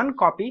only one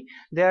copy,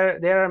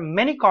 there are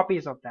many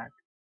copies of that.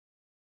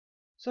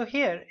 So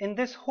here in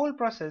this whole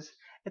process,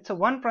 it's a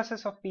one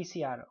process of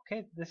PCR.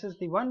 Okay, this is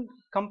the one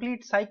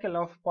complete cycle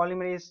of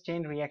polymerase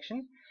chain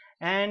reaction,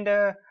 and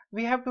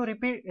we have to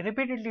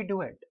repeatedly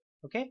do it.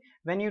 Okay,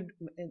 when you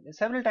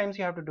several times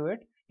you have to do it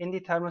in the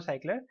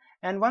thermocycler,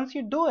 and once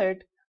you do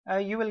it,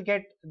 you will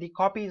get the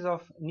copies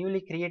of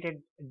newly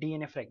created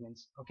DNA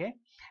fragments. Okay,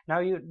 now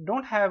you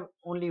don't have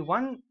only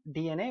one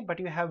DNA, but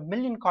you have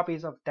million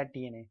copies of that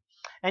DNA,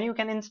 and you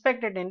can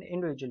inspect it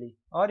individually,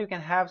 or you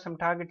can have some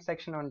target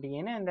section on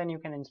DNA and then you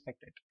can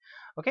inspect it.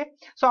 Okay,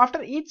 so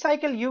after each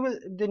cycle, you will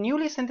the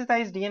newly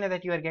synthesized DNA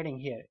that you are getting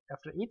here,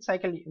 after each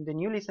cycle the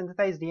newly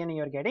synthesized DNA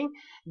you are getting,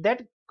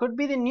 that could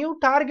be the new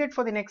target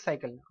for the next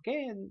cycle.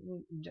 Okay,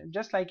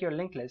 just like your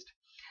linked list.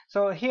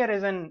 So here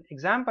is an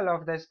example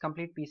of this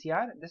complete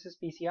PCR. This is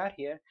PCR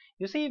here.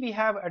 You see we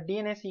have a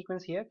DNA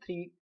sequence here,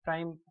 3'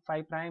 5',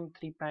 3',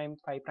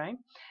 5',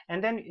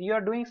 and then you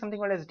are doing something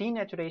called as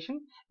denaturation,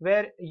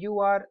 where you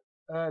are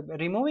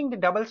removing the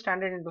double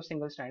stranded into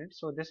single stranded.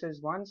 So this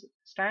is one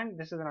strand,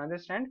 this is another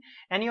strand,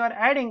 and you are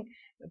adding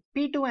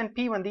P2 and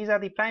P1. These are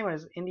the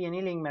primers in the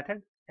annealing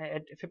method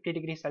at 50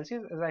 degrees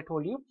Celsius, as I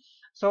told you.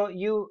 So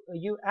you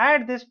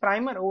add this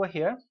primer over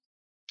here.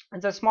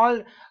 It's a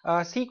small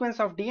sequence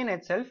of DNA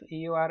itself.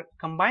 You are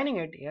combining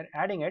it here,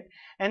 adding it,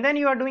 and then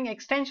you are doing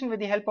extension with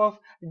the help of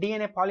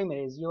DNA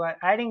polymerase. You are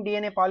adding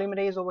DNA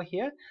polymerase over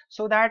here,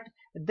 so that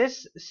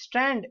this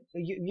strand,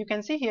 you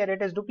can see here,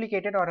 it is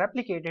duplicated or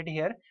replicated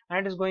here,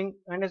 and it is going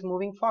and is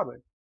moving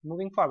forward.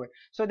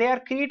 So they are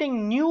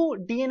creating new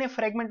DNA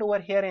fragment over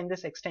here in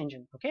this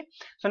extension. Okay,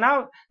 so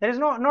now there is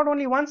not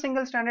only one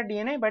single stranded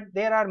DNA, but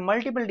there are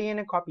multiple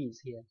DNA copies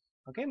here.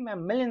 Okay,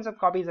 millions of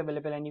copies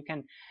available, and you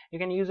can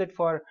use it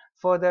for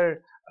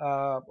further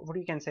what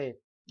you can say,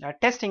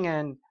 testing,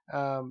 and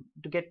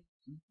to get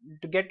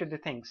to the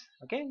things.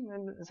 Okay,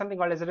 and something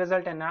called as a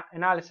result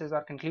analysis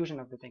or conclusion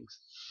of the things.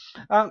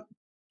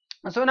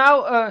 So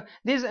now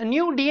these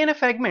new DNA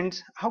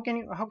fragments, how can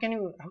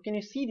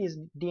you see these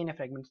DNA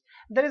fragments?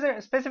 There is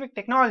a specific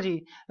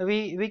technology,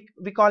 we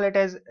call it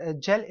as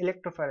gel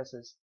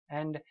electrophoresis,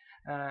 and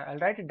I'll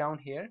write it down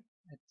here.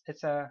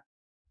 It's a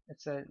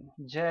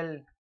gel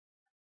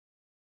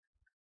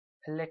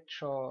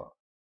electrophoresis.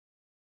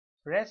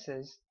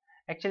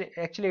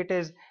 Actually it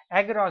is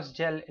agarose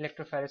gel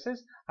electrophoresis.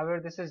 However,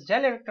 this is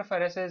gel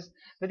electrophoresis.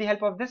 With the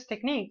help of this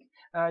technique,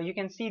 you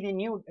can see the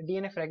new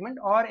DNA fragment,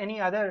 or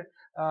any other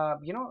a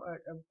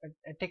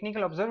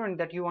technical observant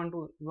that you want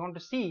to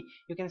see,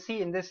 you can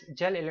see in this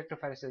gel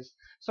electrophoresis.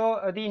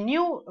 So the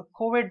new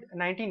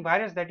COVID-19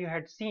 virus that you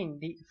had seen,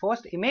 the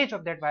first image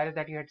of that virus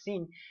that you had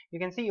seen, you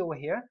can see over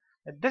here.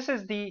 This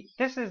is the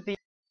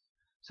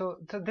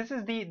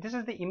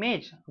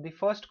image of the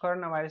first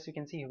coronavirus. You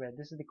can see here,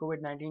 this is the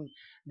COVID-19,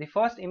 the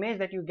first image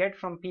that you get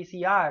from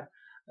PCR,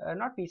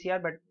 not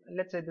PCR, but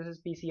let's say this is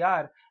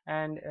PCR,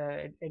 and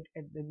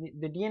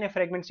the DNA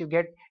fragments you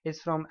get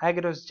is from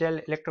agarose gel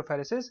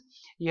electrophoresis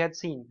you had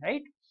seen,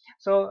 right?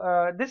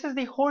 So this is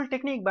the whole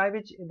technique by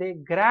which they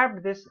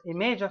grabbed this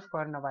image of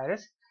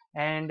coronavirus,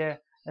 and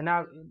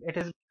now it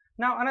is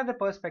now another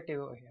perspective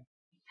over here.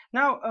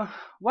 Now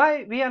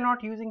why we are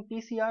not using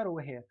PCR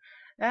over here?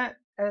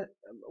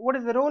 What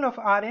is the role of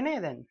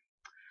RNA then?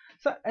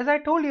 So as I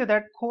told you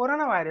that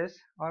coronavirus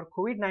or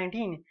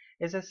COVID-19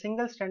 is a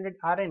single-stranded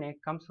RNA,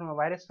 comes from a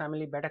virus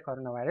family beta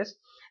coronavirus.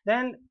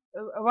 Then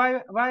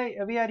why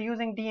we are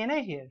using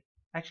DNA here?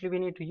 Actually, we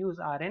need to use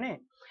RNA.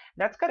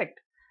 That's correct.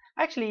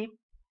 Actually,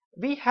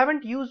 we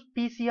haven't used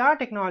PCR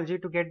technology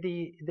to get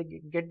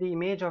the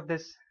image of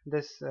this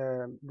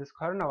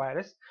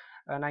coronavirus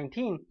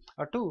 19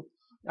 or 2,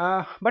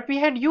 but we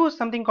had used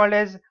something called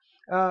as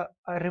a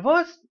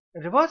reverse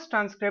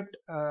transcript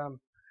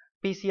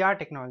PCR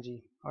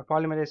technology, or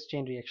polymerase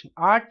chain reaction,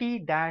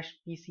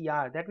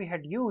 RT-PCR, that we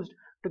had used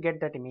to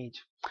get that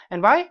image.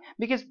 And why?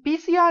 Because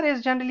PCR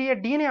is generally a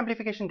DNA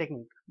amplification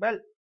technique. Well,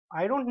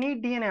 I don't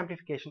need DNA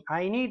amplification,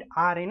 I need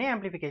RNA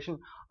amplification,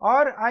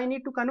 or I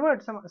need to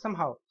convert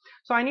somehow.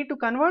 So I need to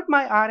convert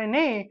my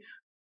RNA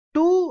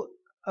to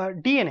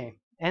DNA,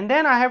 and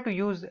then I have to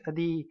use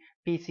the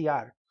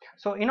PCR.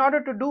 So in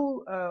order to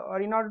do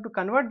in order to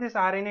convert this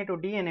RNA to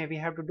DNA, we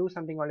have to do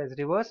something called as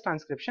reverse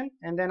transcription,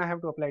 and then I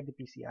have to apply the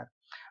PCR.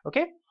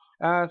 Okay,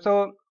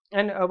 so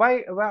and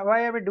why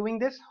are we doing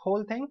this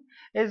whole thing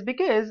is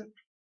because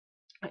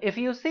if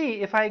you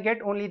see, if I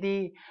get only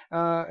the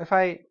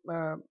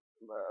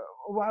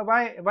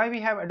why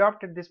we have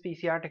adopted this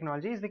PCR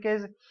technology is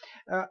because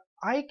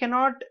I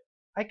cannot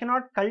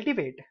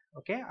cultivate,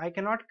 okay, I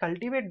cannot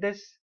cultivate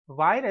this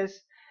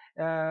virus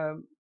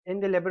in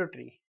the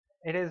laboratory.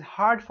 It is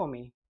hard for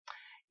me.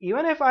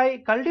 Even if I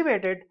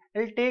cultivate it, it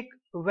will take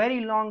very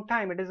long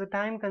time. It is a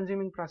time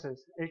consuming process.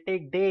 It will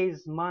take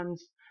days,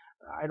 months,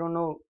 I don't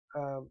know,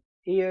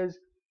 years,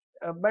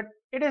 but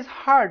it is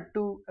hard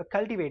to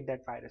cultivate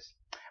that virus.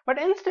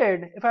 But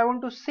instead, if I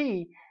want to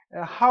see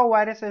how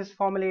virus is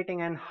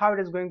formulating and how it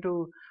is going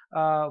to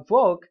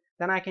work,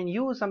 then I can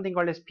use something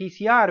called as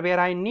PCR, where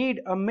I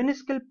need a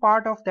minuscule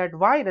part of that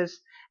virus,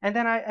 and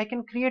then I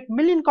can create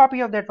million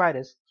copy of that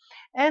virus,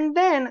 and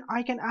then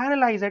I can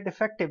analyze it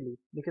effectively,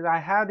 because I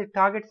have the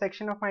target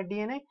section of my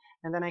DNA,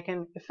 and then I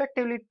can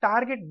effectively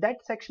target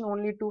that section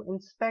only to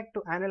inspect,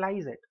 to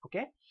analyze it.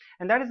 Okay,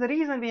 and that is the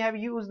reason we have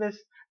used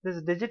this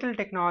digital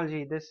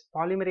technology, this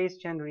polymerase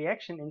chain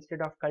reaction,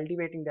 instead of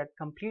cultivating that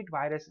complete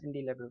virus in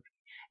the laboratory.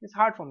 It's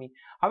hard for me.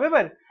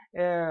 However,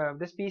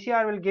 this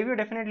PCR will give you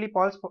definitely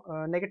false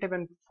negative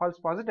and false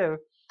positive.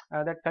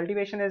 That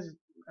cultivation is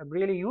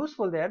really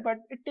useful there, but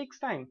it takes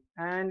time,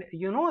 and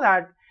you know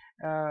that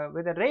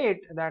with a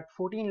rate that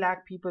 14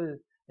 lakh people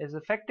is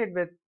affected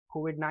with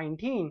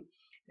COVID-19,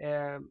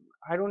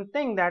 I don't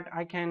think that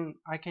I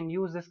can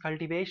use this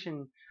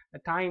cultivation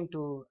time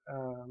to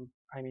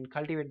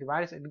cultivate the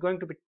virus. It's going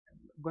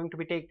to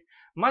be take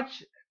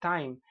much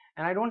time,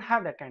 and I don't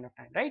have that kind of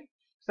time, right?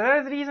 So that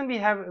is the reason we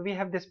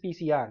have this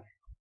PCR.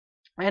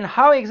 And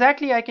how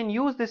exactly I can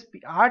use this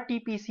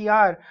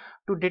RT-PCR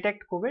to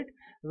detect COVID?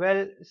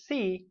 Well,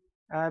 see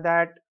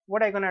that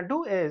what I'm gonna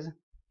do is,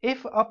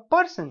 if a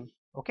person,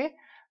 okay,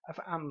 if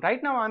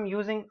right now I'm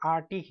using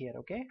RT here,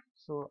 okay,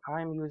 so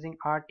I'm using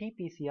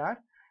RT-PCR,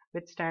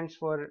 which stands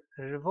for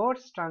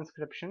reverse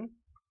transcription,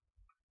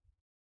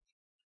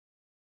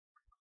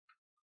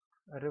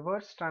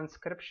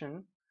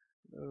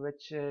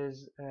 which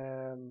is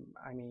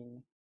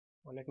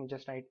well, let me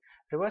just write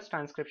reverse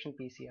transcription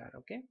PCR.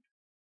 Okay,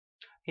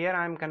 here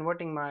I am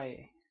converting my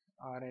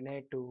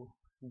RNA to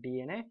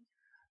DNA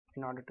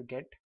in order to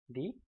get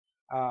the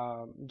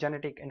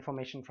genetic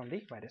information from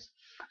the virus.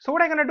 So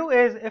what I'm going to do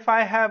is, if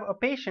I have a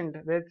patient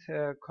with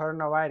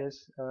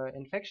coronavirus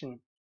infection,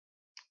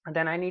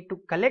 then I need to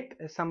collect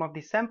some of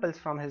the samples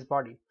from his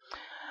body.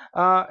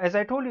 As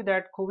I told you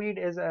that COVID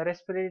is a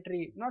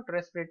respiratory, not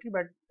respiratory,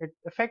 but it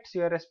affects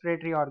your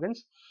respiratory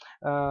organs,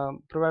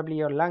 probably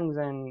your lungs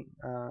and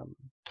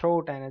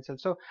throat and itself.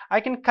 So I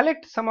can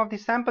collect some of the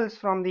samples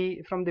from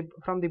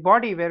the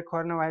body where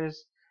coronavirus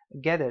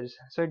gathers.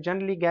 So it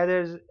generally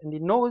gathers in the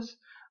nose,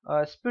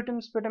 sputum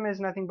is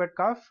nothing but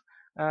cough,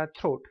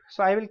 throat.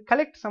 So I will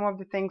collect some of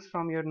the things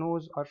from your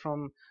nose or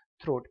from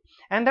throat,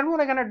 and then what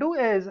I'm gonna do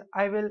is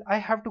I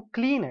have to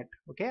clean it.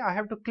 Okay, I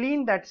have to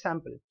clean that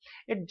sample.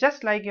 It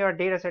just like your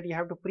data set, you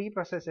have to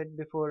pre-process it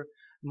before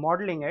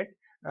modeling it.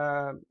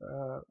 I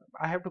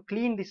have to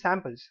clean the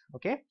samples.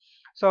 Okay,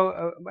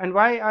 so and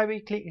why are we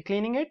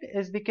cleaning it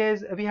is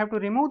because we have to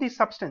remove the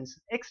substance,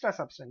 extra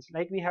substance,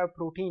 like we have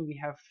protein, we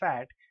have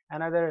fat,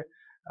 and other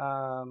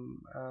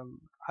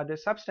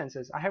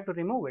substances. I have to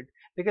remove it,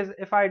 because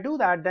if I do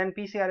that, then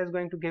PCR is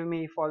going to give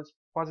me false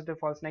positive,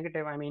 false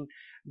negative,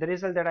 the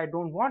result that I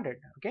don't want it.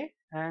 Okay,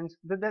 and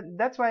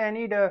that's why I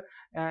need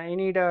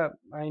a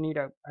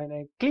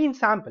clean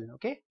sample.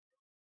 Okay,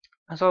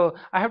 so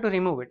I have to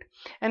remove it,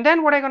 and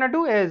then what I'm gonna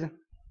do is,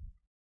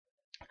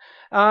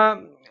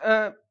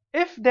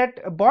 if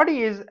that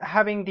body is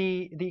having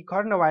the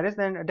coronavirus,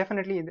 then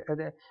definitely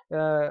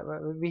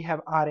we have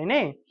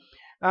RNA,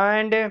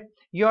 and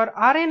your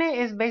RNA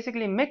is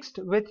basically mixed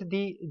with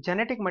the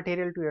genetic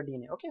material to your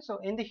DNA. Okay, so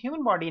in the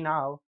human body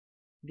now,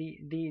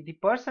 the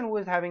person who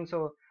is having,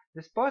 so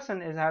this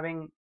person is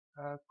having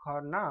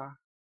corona,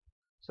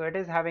 so it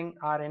is having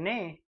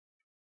RNA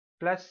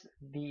plus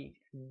the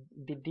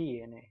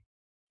DNA,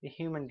 the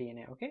human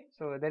DNA. Okay,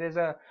 so there is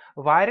a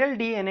viral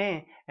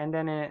DNA, and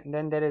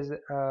then there is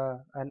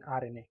an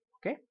RNA.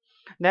 Okay,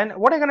 then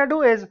what I'm gonna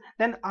do is,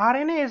 then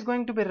RNA is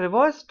going to be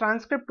reverse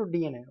transcript to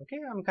DNA. Okay,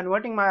 I'm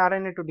converting my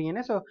RNA to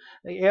DNA, so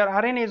your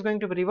RNA is going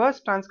to be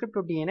reverse transcript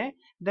to DNA.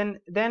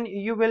 Then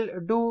you will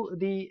do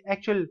the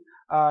actual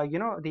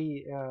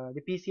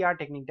the PCR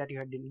technique that you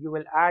had done. You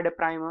will add a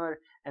primer,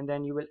 and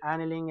then you will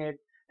annealing it,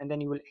 and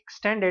then you will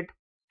extend it,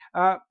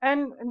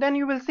 and then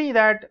you will see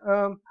that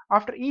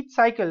after each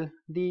cycle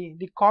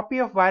the copy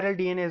of viral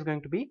DNA is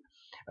going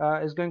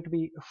to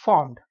be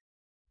formed.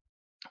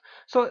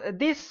 So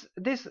the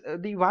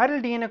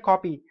viral DNA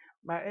copy,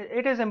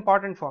 it is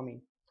important for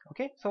me.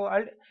 Okay, so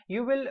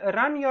you will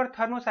run your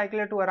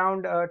thermocycler to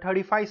around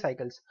 35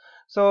 cycles.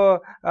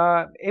 So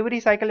every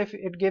cycle, if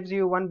it gives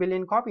you 1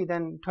 billion copy,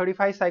 then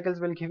 35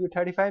 cycles will give you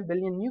 35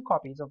 billion new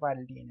copies of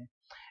viral DNA.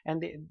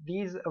 And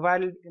these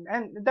viral,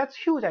 and that's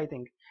huge. I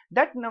think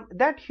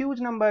that huge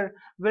number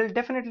will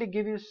definitely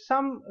give you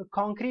some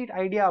concrete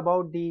idea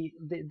about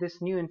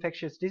this new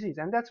infectious disease,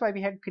 and that's why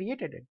we had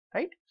created it,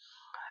 right?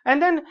 And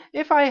then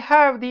if I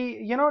have the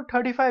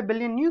 35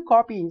 billion new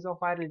copies of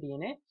viral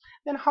DNA,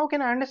 then how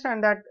can I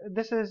understand that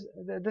this is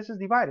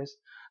the virus?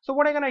 So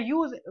what I'm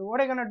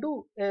gonna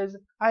do is,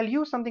 I'll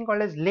use something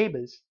called as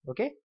labels.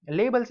 Okay,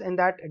 labels in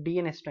that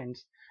DNA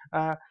strands,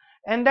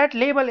 and that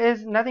label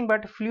is nothing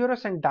but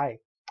fluorescent dye.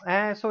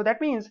 So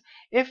that means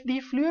if the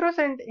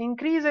fluorescent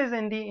increases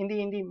in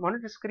the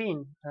monitor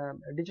screen,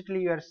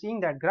 digitally you are seeing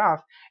that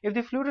graph. If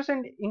the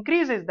fluorescent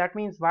increases, that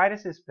means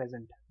virus is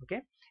present.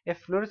 Okay, if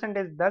fluorescent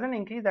doesn't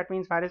increase, that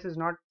means virus is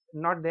not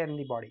there in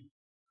the body.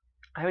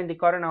 The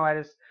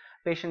coronavirus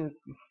patient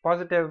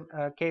positive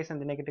case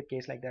and the negative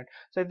case like that.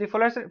 So if the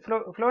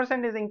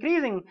fluorescent is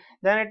increasing,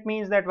 then it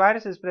means that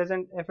virus is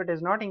present. If it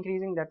is not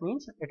increasing, that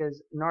means it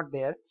is not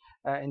there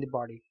in the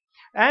body.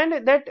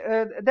 And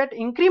that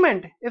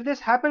increment, if this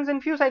happens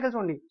in few cycles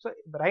only, so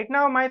right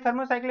now my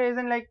thermocycle is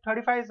in like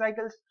 35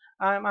 cycles,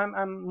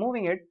 I'm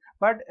moving it.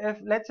 But if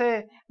let's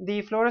say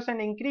the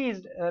fluorescent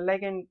increased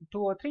like in 2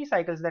 or 3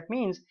 cycles, that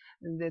means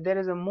there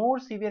is a more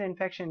severe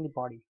infection in the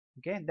body.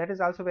 Okay, that is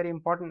also very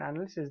important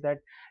analysis, that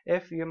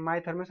if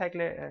my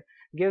thermocycle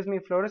gives me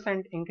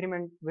fluorescent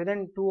increment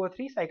within 2 or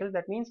 3 cycles,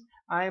 that means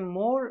I am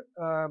more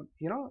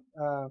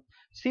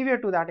severe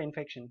to that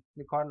infection,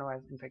 the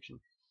coronavirus infection.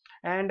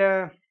 And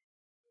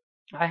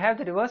I have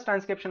the reverse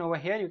transcription over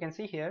here. You can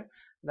see here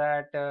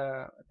that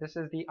this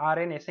is the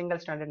RNA single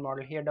stranded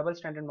model here, double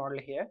stranded model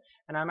here,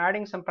 and I'm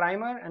adding some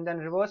primer and then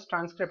reverse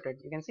transcripted.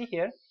 You can see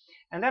here,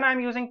 and then I'm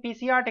using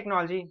PCR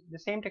technology, the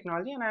same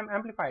technology, and I'm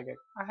amplified it.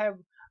 I have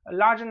a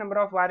larger number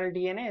of viral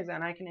DNAs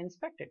and I can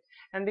inspect it,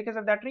 and because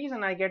of that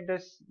reason I get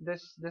this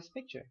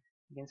picture.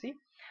 You can see.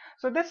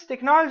 So this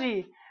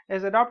technology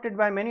is adopted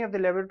by many of the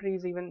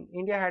laboratories. Even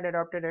India had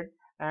adopted it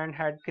and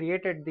had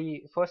created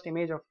the first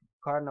image of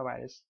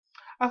coronavirus.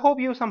 I hope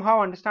you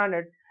somehow understand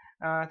it.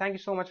 Thank you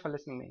so much for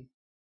listening to me.